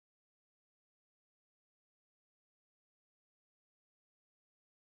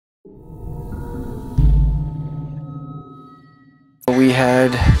We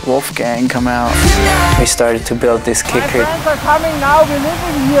had Wolfgang come out. We started to build this kicker. My friends are coming now, we're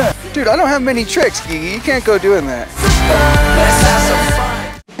living here. Dude, I don't have many tricks, Gigi. You can't go doing that.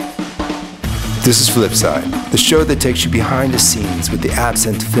 This is Flipside, the show that takes you behind the scenes with the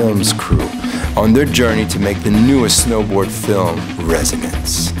Absinthe Films crew on their journey to make the newest snowboard film,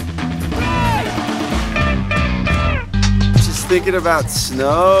 Resonance. Just thinking about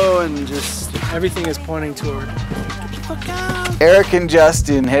snow and just... Everything is pointing toward. Eric and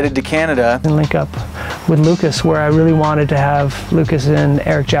Justin headed to Canada. And link up with Lucas, where I really wanted to have Lucas and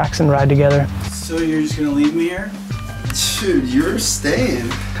Eric Jackson ride together. So you're just gonna leave me here? Dude, you're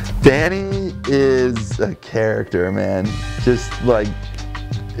staying. Danny is a character, man. Just like,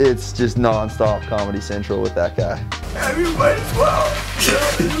 it's just non-stop Comedy Central with that guy. Everybody as well.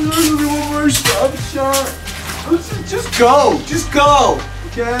 One more stop shot. Just go,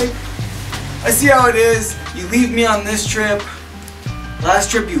 okay? I see how it is. You leave me on this trip.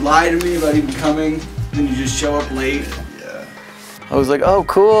 Last trip you lied to me about even coming, then you just show up late. Yeah. I was like, oh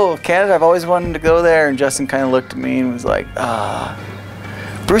cool, Canada, I've always wanted to go there. And Justin kind of looked at me and was like,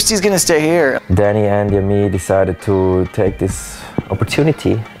 Brucey's gonna stay here. Danny, Andy and me decided to take this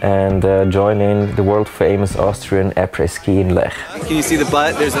opportunity and join in the world famous Austrian après-ski in Lech. Can you see the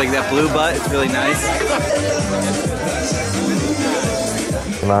butt? There's like that blue butt, it's really nice.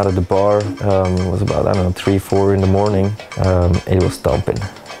 Came out of the bar, it was about, I don't know, 3, 4 in the morning. It was dumping.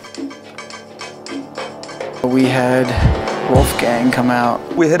 We had Wolfgang come out.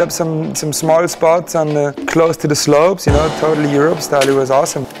 We hit up some small spots on close to the slopes, you know, totally Europe style. It was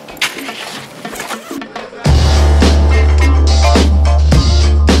awesome.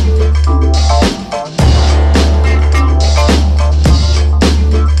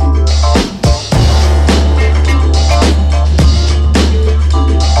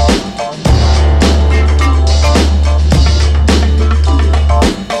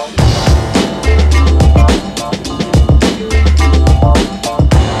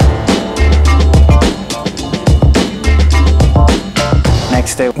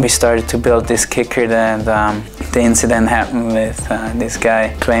 Next day we started to build this kicker, and the incident happened with this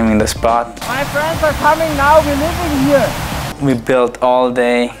guy claiming the spot. My friends are coming now, we're living here. We built all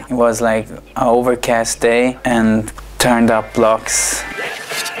day. It was like an overcast day and turned up blocks.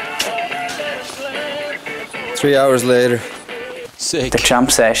 3 hours later. Sick. The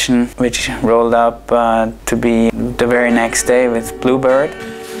jump session, which rolled up to be the very next day with Bluebird.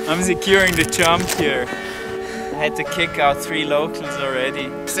 I'm securing the jump here. I had to kick out 3 locals already.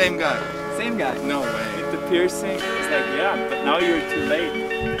 Same guy. Same guy? No way. With the piercing, it's like, yeah, but now you're too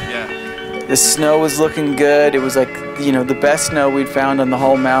late. Yeah. The snow was looking good. It was like, you know, the best snow we'd found on the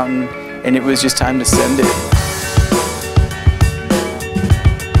whole mountain, and it was just time to send it.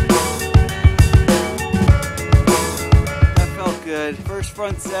 That felt good. First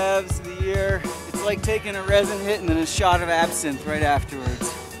front sevs of the year. It's like taking a resin hit and then a shot of absinthe right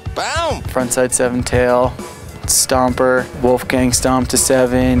afterwards. Boom! Frontside 7 tail, stomper, Wolfgang stomp to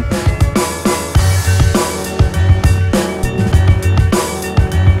 7.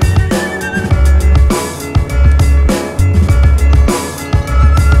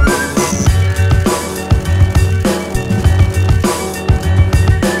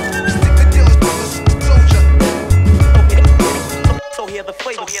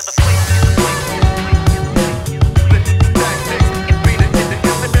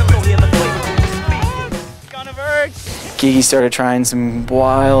 Gigi started trying some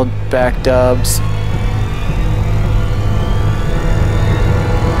wild back dubs.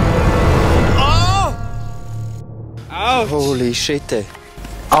 Oh! Ouch! Holy shit.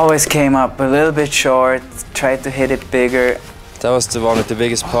 Always came up a little bit short, tried to hit it bigger. That was the one with the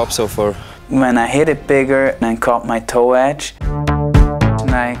biggest pop so far. When I hit it bigger and caught my toe edge,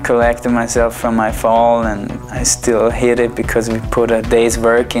 and I collected myself from my fall, and I still hit it because we put a day's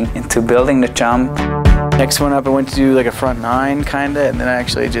work into building the jump. Next one up, I went to do like a front 9 kinda, and then I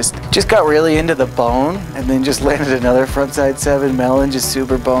actually just got really into the bone, and then just landed another frontside 7 melon, just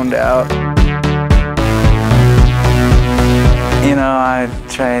super boned out. You know, I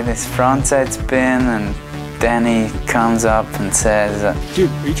tried this frontside spin, and Danny comes up and says, Dude,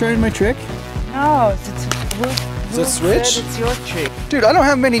 are you trying my trick? No, Is that switch? it's your trick. Dude, I don't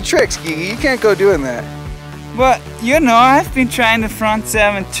have many tricks, Gigi. You can't go doing that. But, you know, I've been trying the front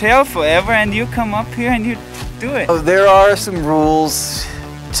 7 tail forever, and you come up here and you do it. Oh, there are some rules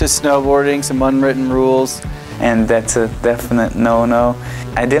to snowboarding, some unwritten rules, and that's a definite no-no.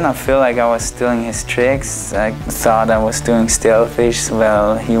 I did not feel like I was stealing his tricks. I thought I was doing stalefish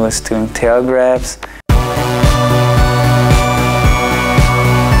while he was doing tail grabs.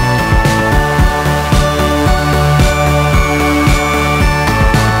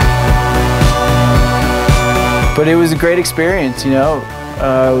 But it was a great experience, you know.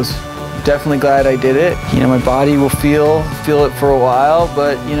 I was definitely glad I did it. You know, my body will feel it for a while,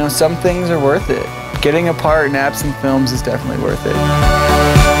 but you know, some things are worth it. Getting a part in Absinthe films is definitely worth it.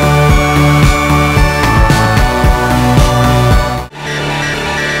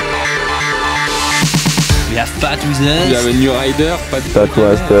 We have Pat with us. We have a new rider. That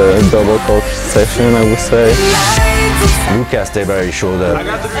was the double cork session, I would say. Lucas, they very sure that. I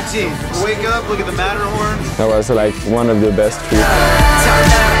got the routine. Wake up, look at the Matterhorn. That was like one of the best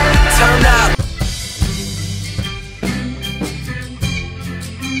trips.